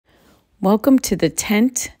Welcome to the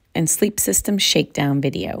Tent and Sleep System Shakedown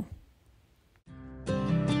video.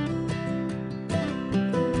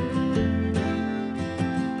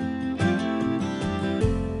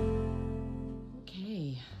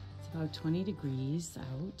 Okay, it's about 20 degrees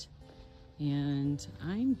out and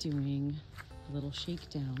I'm doing a little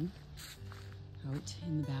shakedown out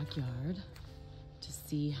in the backyard to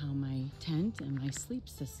see how my tent and my sleep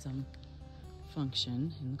system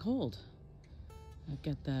function in the cold. I've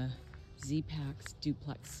got the Zpacks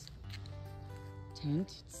Duplex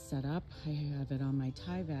tent set up. I have it on my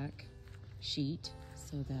tie-back sheet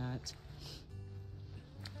so that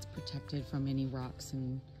it's protected from any rocks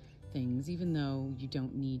and things, even though you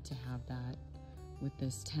don't need to have that with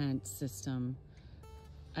this tent system.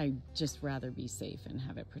 I just rather be safe and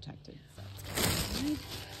have it protected. So let's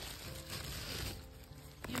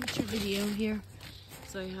get amateur video here.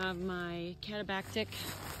 So I have my Katabactic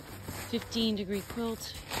 15-degree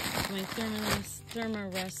quilt, my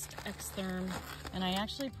Thermarest X-Therm, and I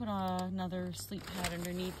actually put another sleep pad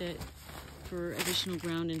underneath it for additional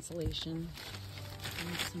ground insulation.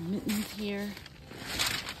 And some mittens here.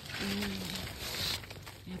 And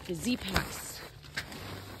I have the Zpacks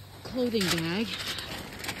clothing bag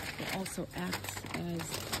that also acts as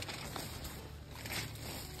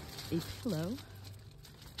a pillow.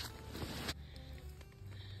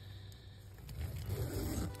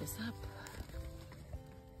 Zip this up.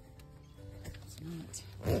 It's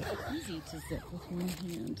not easy to zip with one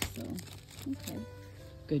hand, so okay.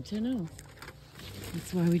 Good to know.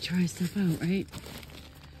 That's why we try stuff out, right?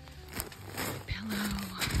 Pillow.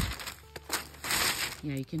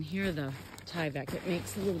 Yeah, you can hear the tie-back. It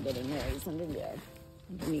makes a little bit of noise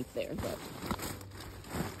underneath there, but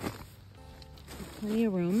plenty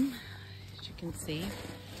of room, as you can see.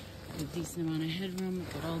 A decent amount of headroom.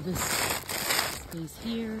 I've got all this space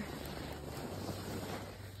here.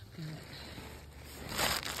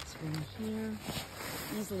 In here,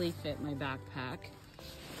 easily fit my backpack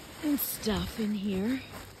and stuff in here.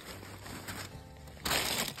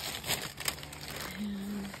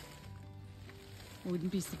 And I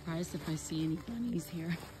wouldn't be surprised if I see any bunnies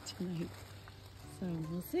here tonight. So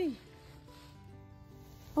we'll see.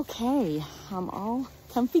 Okay, I'm all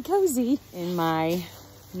comfy cozy in my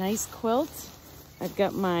nice quilt. I've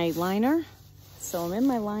got my liner, so I'm in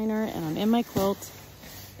my liner and I'm in my quilt.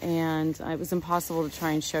 And it was impossible to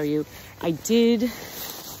try and show you. I did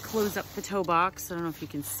close up the toe box. I don't know if you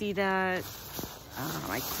can see that.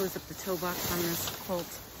 I closed up the toe box on this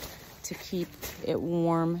quilt to keep it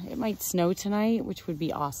warm. It might snow tonight, which would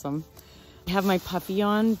be awesome. I have my puffy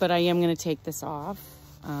on, but I am gonna take this off.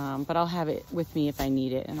 But I'll have it with me if I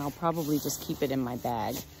need it, and I'll probably just keep it in my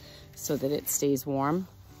bag so that it stays warm.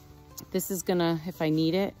 This is gonna, if I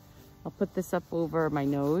need it, I'll put this up over my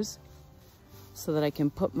nose so that I can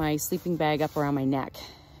put my sleeping bag up around my neck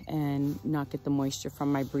and not get the moisture from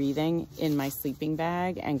my breathing in my sleeping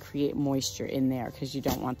bag and create moisture in there because you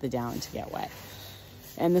don't want the down to get wet.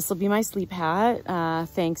 And this will be my sleep hat,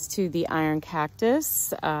 thanks to the Iron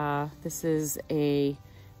Cactus. This is a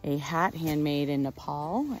hat handmade in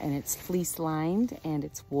Nepal, and it's fleece lined and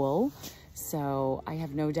it's wool. So I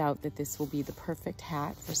have no doubt that this will be the perfect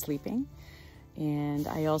hat for sleeping. And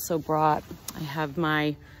I also brought, I have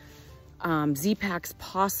my Zpacks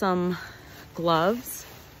possum gloves,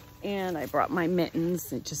 and I brought my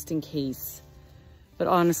mittens just in case. But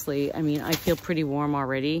honestly, I mean, I feel pretty warm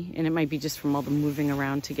already, and it might be just from all the moving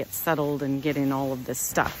around to get settled and get in all of this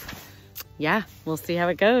stuff. Yeah, we'll see how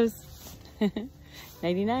it goes.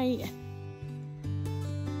 Nighty night.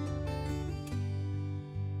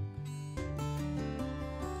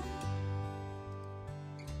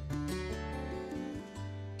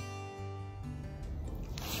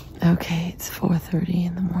 Okay, it's 4:30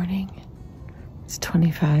 in the morning. It's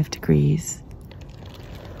 25 degrees.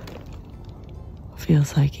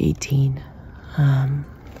 Feels like 18.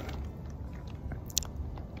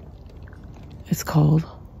 It's cold.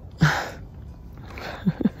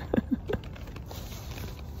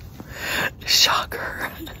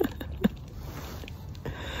 Shocker.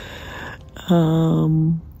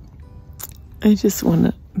 I just want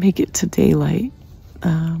to make it to daylight.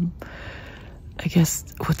 I guess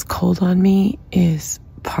what's cold on me is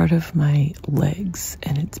part of my legs,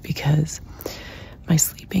 and it's because my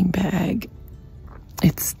sleeping bag,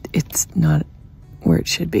 it's not where it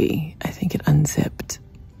should be. I think it unzipped,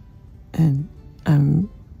 and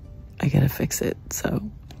I gotta fix it, so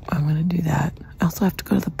I'm gonna do that. I also have to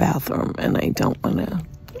go to the bathroom, and I don't want to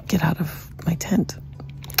get out of my tent.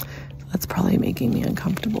 So that's probably making me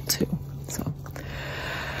uncomfortable too. So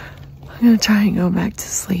I'm gonna try and go back to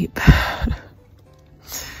sleep.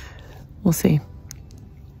 We'll see.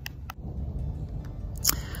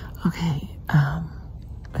 Okay,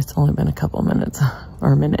 it's only been a couple minutes,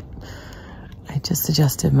 or a minute. I just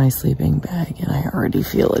adjusted my sleeping bag and I already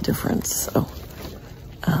feel a difference. So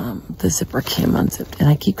the zipper came unzipped, and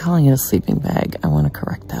I keep calling it a sleeping bag. I want to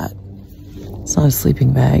correct that. It's not a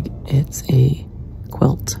sleeping bag, it's a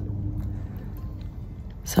quilt.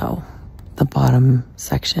 So the bottom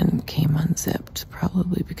section came unzipped,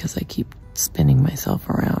 probably because I keep spinning myself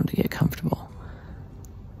around to get comfortable.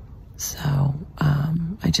 So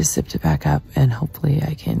I just zipped it back up, and hopefully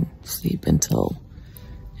I can sleep until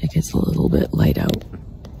it gets a little bit light out.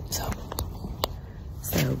 So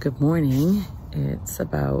good morning. It's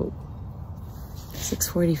about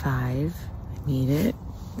 6:45. I made it.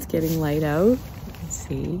 It's getting light out. You can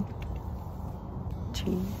see.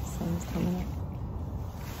 Trees, sun's coming up.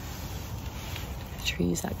 The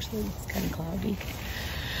trees, actually, it's kind of cloudy.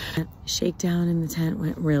 Shakedown in the tent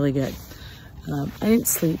went really good. I didn't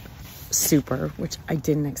sleep super, which I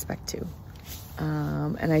didn't expect to.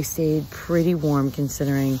 And I stayed pretty warm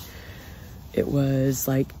considering it was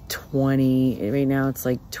like 20. Right now it's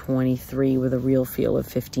like 23 with a real feel of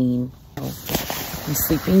 15. So my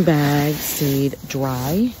sleeping bag stayed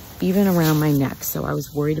dry, even around my neck. So I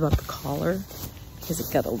was worried about the collar because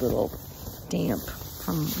it got a little damp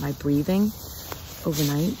from my breathing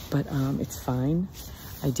overnight, but it's fine.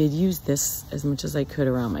 I did use this as much as I could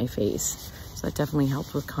around my face. So that definitely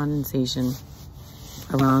helped with condensation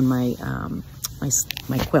around my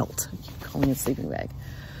my quilt. I keep calling it sleeping bag.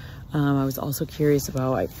 I was also curious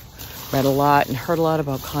about, I read a lot and heard a lot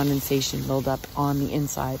about condensation buildup on the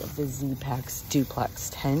inside of the Zpacks Duplex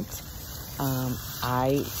tent.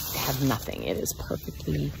 I have nothing. It is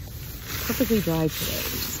perfectly dry today,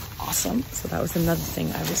 which is awesome. So that was another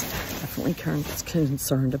thing I was definitely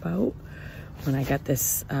concerned about when I got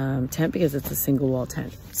this tent, because it's a single wall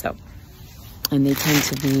tent. So, and they tend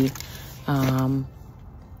to be,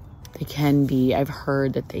 I've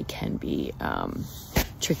heard that they can be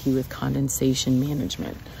tricky with condensation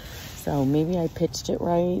management. So maybe I pitched it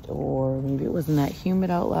right, or maybe it wasn't that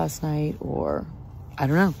humid out last night, or I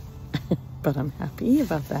don't know. But I'm happy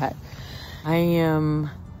about that. I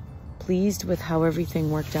am pleased with how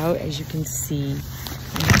everything worked out. As you can see,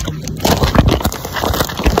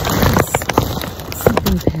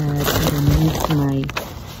 sleeping pad underneath my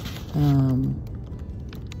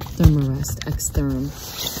Thermarest X-Therm,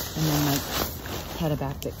 and then my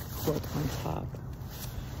Katabactic Quilt on top.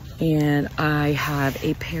 And I have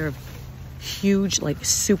a pair of huge, like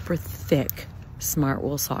super thick smart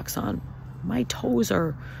wool socks on. My toes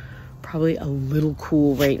are probably a little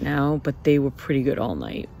cool right now, but they were pretty good all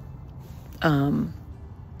night.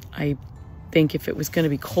 I think if it was going to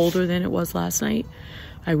be colder than it was last night,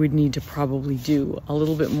 I would need to probably do a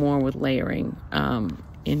little bit more with layering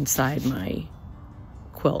inside my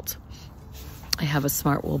quilt. I have a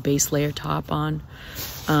smart wool base layer top on,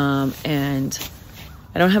 and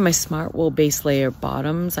I don't have my smart wool base layer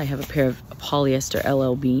bottoms. I have a pair of polyester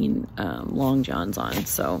LL Bean long johns on,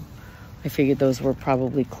 so I figured those were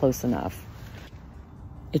probably close enough.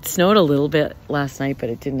 It snowed a little bit last night, but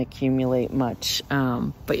it didn't accumulate much.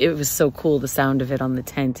 But it was so cool, the sound of it on the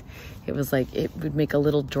tent. It was like, it would make a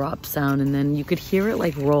little drop sound, and then you could hear it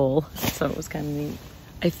like roll. So it was kind of neat.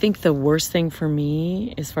 I think the worst thing for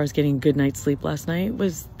me, as far as getting a good night's sleep last night,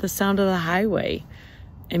 was the sound of the highway.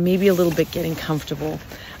 And maybe a little bit getting comfortable.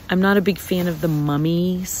 I'm not a big fan of the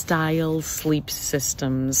mummy style sleep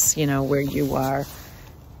systems, you know, where you're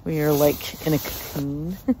like in a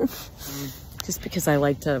cocoon. Just because I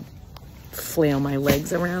like to flail my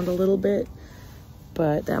legs around a little bit,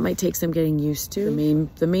 but that might take some getting used to.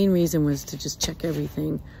 The main reason was to just check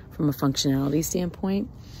everything from a functionality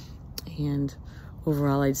standpoint, and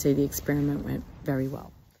overall I'd say the experiment went very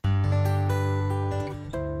well.